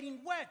 they were getting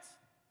wet.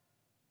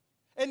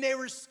 And they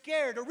were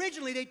scared.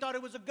 Originally, they thought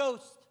it was a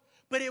ghost,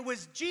 but it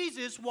was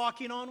Jesus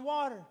walking on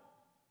water.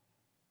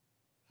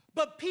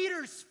 But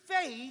Peter's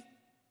faith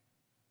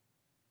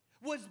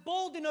was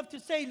bold enough to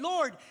say,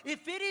 Lord,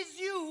 if it is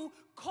you,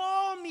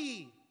 call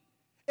me,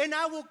 and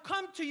I will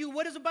come to you.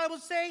 What does the Bible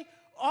say?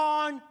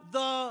 On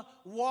the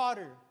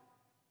water.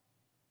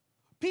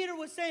 Peter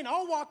was saying,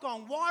 I'll walk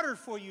on water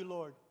for you,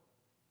 Lord.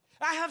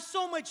 I have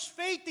so much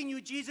faith in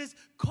you, Jesus.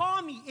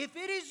 Call me. If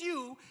it is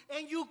you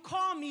and you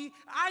call me,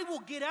 I will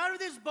get out of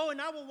this boat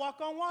and I will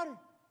walk on water.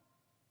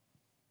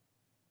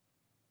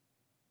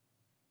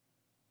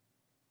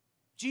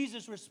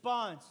 Jesus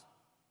responds,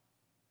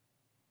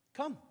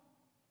 come.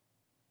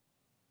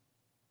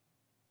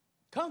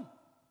 Come.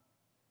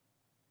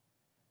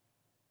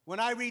 When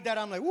I read that,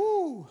 I'm like,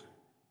 woo.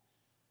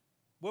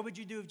 What would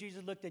you do if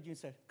Jesus looked at you and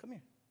said, come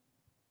here?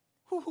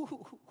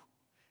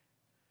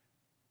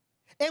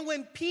 And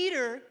when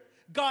Peter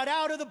got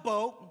out of the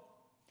boat,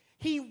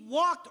 he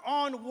walked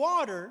on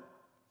water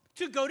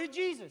to go to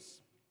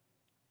Jesus.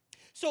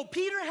 So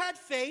Peter had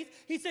faith.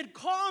 He said,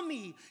 call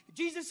me.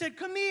 Jesus said,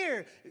 come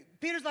here.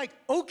 Peter's like,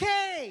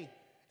 okay.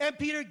 And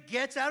Peter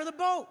gets out of the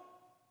boat.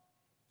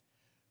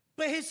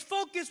 But his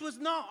focus was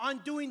not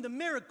on doing the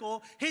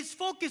miracle. His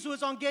focus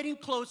was on getting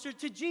closer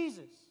to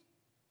Jesus.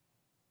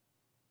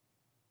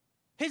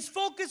 His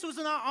focus was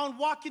not on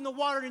walking the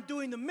water and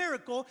doing the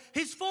miracle.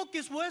 His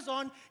focus was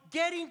on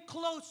getting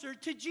closer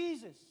to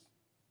Jesus.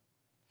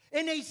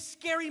 In a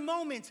scary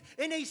moment,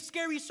 in a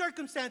scary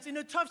circumstance, in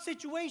a tough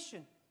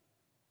situation.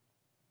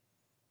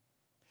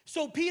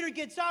 So Peter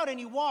gets out and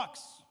he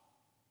walks.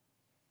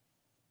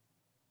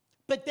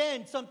 But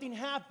then something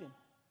happened.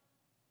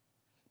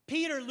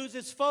 Peter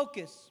loses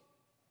focus.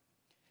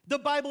 The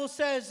Bible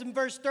says in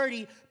verse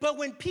 30, but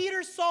when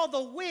Peter saw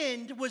the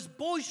wind was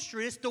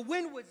boisterous, the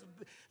wind was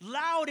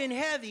loud and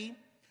heavy,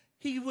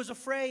 he was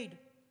afraid.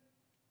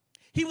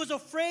 He was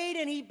afraid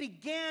and he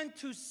began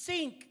to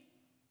sink.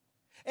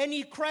 And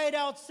he cried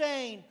out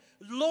saying,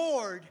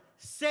 Lord,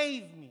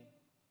 save me.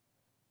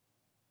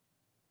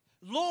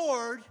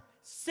 Lord,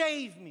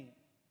 save me.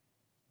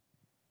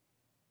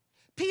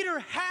 Peter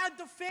had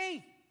the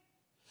faith.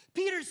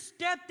 Peter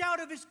stepped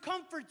out of his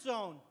comfort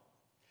zone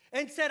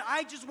and said,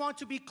 I just want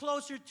to be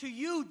closer to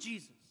you,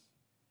 Jesus.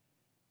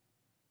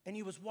 And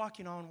he was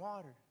walking on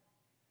water.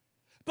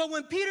 But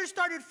when Peter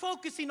started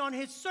focusing on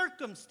his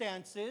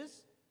circumstances,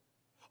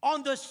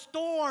 on the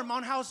storm,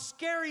 on how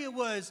scary it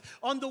was,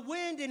 on the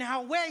wind and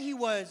how wet he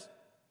was,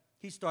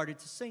 he started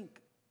to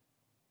sink.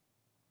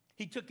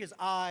 He took his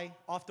eye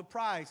off the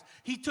prize.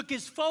 He took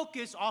his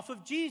focus off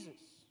of Jesus.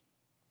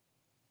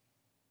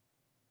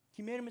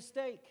 He made a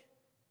mistake.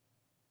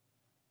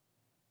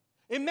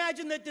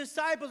 Imagine the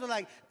disciples are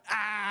like,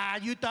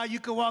 you thought you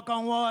could walk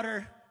on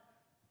water.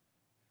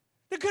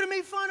 They could have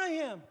made fun of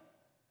him.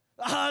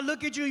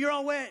 Look at you, you're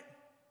all wet.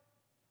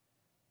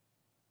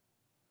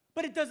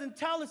 But it doesn't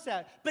tell us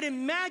that. But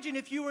imagine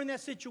if you were in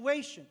that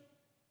situation.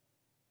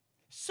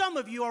 Some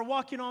of you are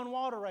walking on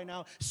water right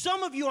now.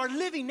 Some of you are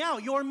living now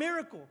your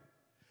miracle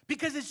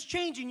because it's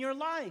changing your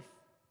life.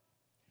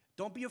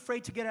 Don't be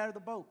afraid to get out of the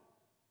boat.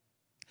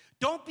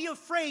 Don't be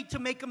afraid to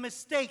make a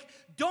mistake.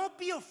 Don't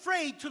be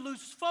afraid to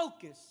lose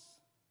focus.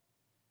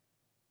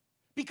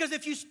 Because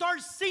if you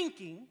start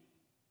sinking,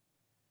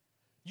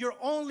 you're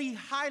only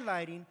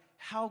highlighting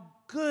how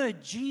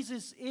good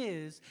Jesus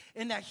is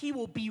and that he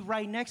will be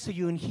right next to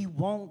you and he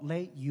won't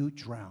let you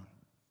drown.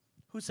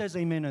 Who says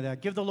amen to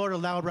that? Give the Lord a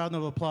loud round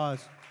of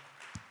applause.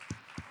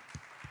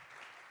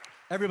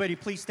 Everybody,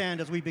 please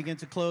stand as we begin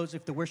to close.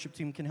 If the worship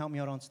team can help me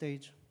out on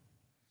stage.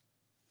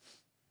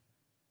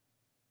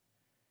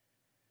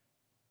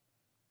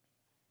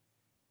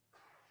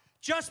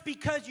 Just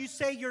because you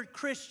say you're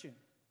Christian,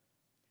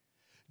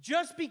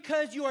 just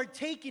because you are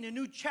taking a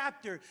new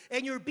chapter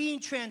and you're being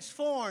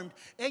transformed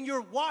and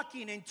you're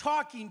walking and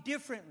talking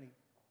differently,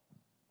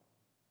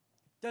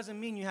 doesn't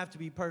mean you have to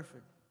be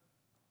perfect.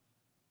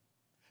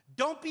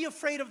 Don't be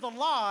afraid of the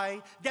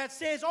lie that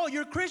says, oh,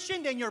 you're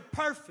Christian, then you're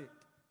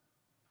perfect.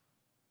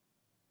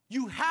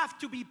 You have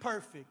to be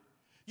perfect.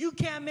 You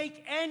can't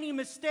make any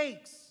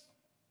mistakes.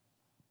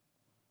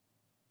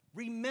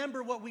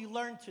 Remember what we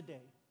learned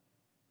today.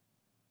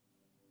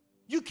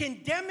 You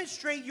can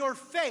demonstrate your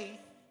faith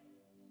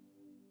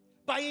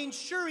by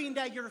ensuring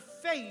that your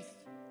faith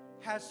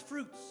has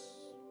fruits.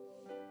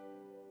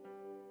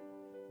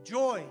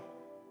 Joy,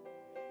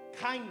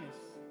 kindness,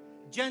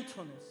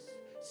 gentleness,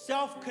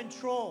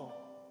 self-control.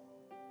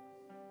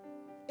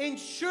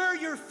 Ensure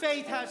your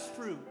faith has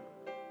fruit.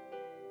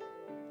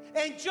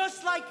 And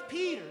just like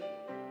Peter,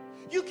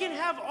 you can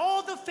have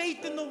all the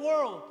faith in the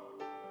world,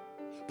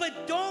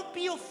 but don't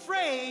be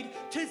afraid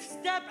to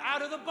step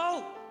out of the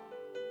boat.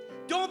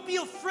 Don't be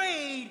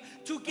afraid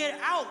to get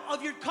out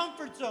of your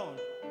comfort zone,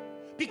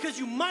 because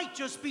you might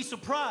just be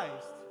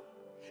surprised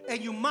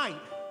and you might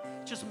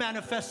just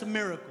manifest a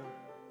miracle.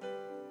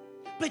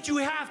 But you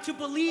have to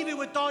believe it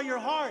with all your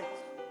heart.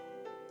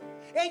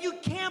 And you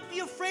can't be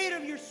afraid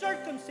of your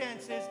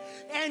circumstances.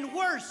 And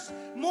worse,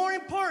 more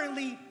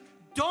importantly,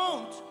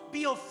 don't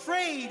be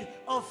afraid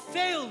of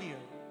failure.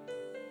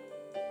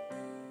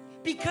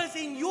 Because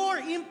in your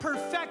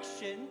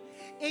imperfection,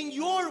 in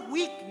your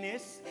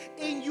weakness,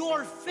 in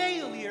your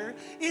failure,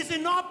 is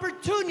an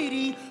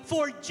opportunity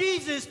for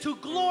Jesus to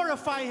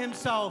glorify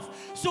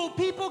himself. So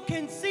people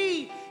can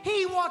see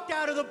he walked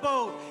out of the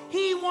boat.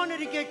 He wanted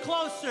to get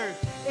closer.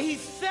 He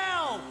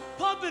fell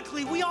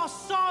publicly. We all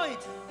saw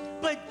it.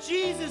 But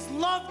Jesus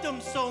loved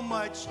them so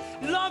much,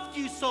 loved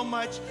you so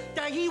much,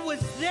 that he was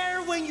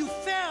there when you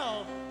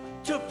fell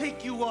to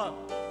pick you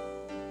up.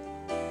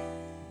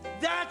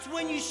 That's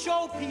when you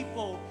show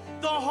people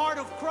the heart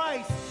of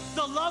Christ,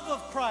 the love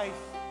of Christ.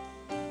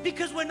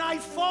 Because when I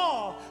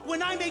fall,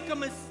 when I make a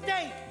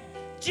mistake,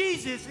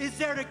 Jesus is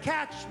there to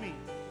catch me.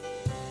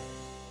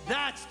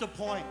 That's the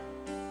point.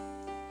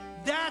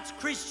 That's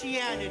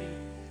Christianity.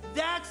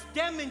 That's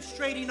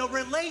demonstrating a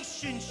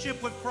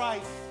relationship with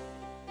Christ.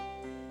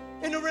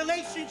 In a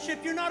relationship,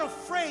 you're not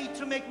afraid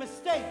to make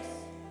mistakes.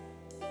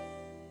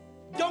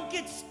 Don't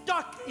get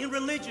stuck in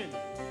religion,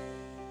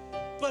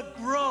 but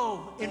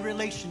grow in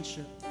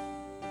relationship.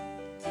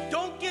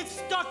 Don't get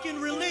stuck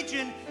in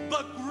religion,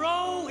 but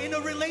grow in a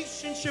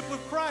relationship with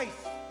Christ.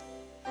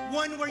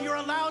 One where you're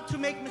allowed to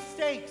make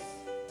mistakes.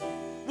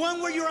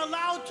 One where you're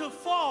allowed to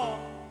fall.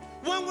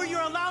 One where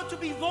you're allowed to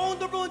be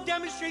vulnerable and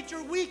demonstrate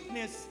your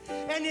weakness.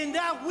 And in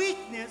that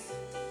weakness,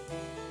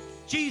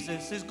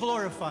 Jesus is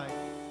glorified.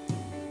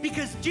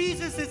 Because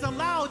Jesus is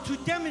allowed to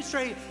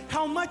demonstrate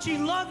how much he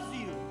loves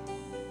you,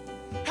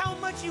 how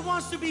much he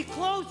wants to be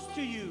close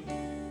to you.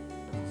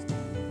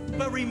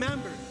 But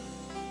remember,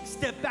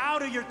 step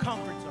out of your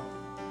comfort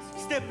zone.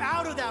 Step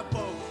out of that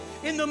boat.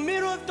 In the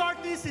middle of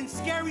darkness and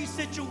scary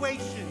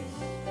situations,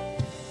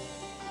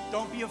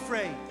 don't be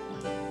afraid.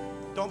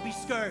 Don't be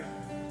scared.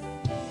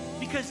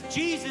 Because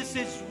Jesus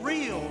is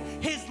real.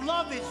 His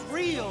love is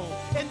real.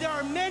 And there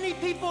are many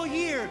people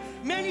here,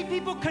 many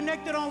people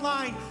connected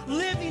online,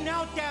 living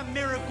out that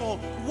miracle,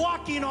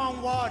 walking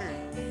on water.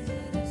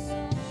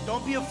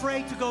 Don't be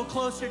afraid to go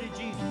closer to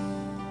Jesus.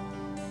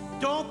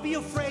 Don't be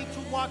afraid to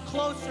walk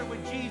closer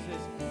with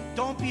Jesus.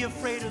 Don't be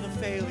afraid of the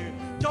failure.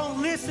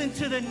 Don't listen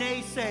to the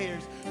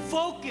naysayers.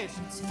 Focus,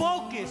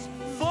 focus,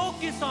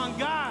 focus on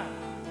God.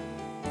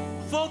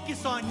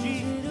 Focus on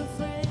Jesus.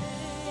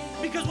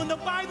 Because when the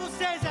Bible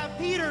says that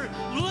Peter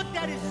looked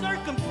at his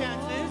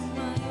circumstances,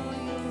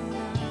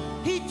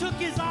 he took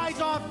his eyes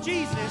off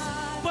Jesus.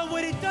 But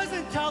what it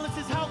doesn't tell us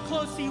is how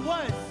close he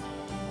was.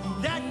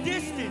 That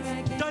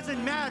distance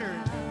doesn't matter.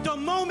 The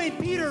moment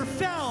Peter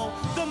fell,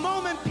 the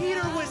moment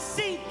Peter was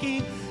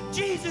sinking,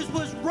 Jesus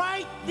was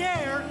right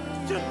there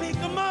to pick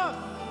him up.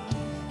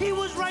 He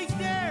was right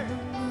there.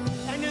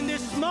 And in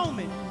this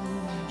moment,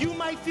 you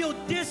might feel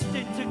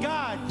distant to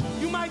God.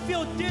 You might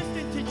feel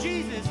distant to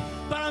Jesus.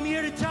 But I'm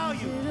here to tell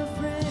you,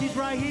 he's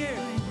right here.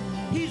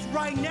 He's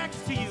right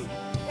next to you.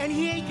 And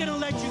he ain't gonna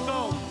let you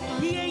go.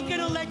 He ain't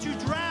gonna let you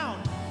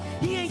drown.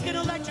 He ain't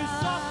gonna let you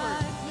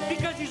suffer,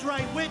 because he's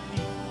right with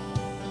you.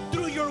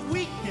 Through your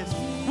weakness,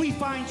 we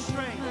find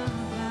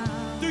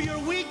strength. Through your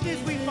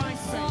weakness, we find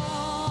strength.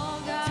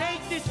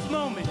 Take this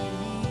moment,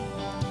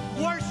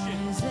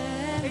 worship,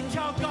 and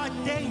tell God,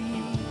 thank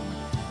you.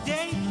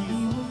 Thank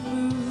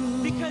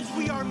you. Because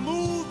we are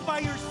moved by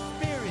your Spirit.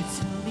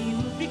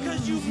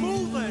 Because you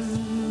move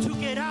us to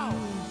get out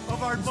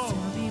of our boat.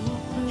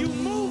 You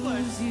move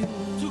us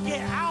to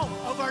get out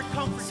of our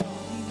comfort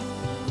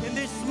zone. In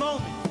this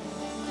moment,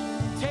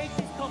 take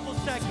these couple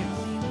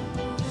seconds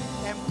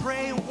and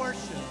pray and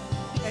worship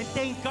and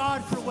thank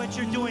God for what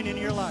you're doing in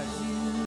your life.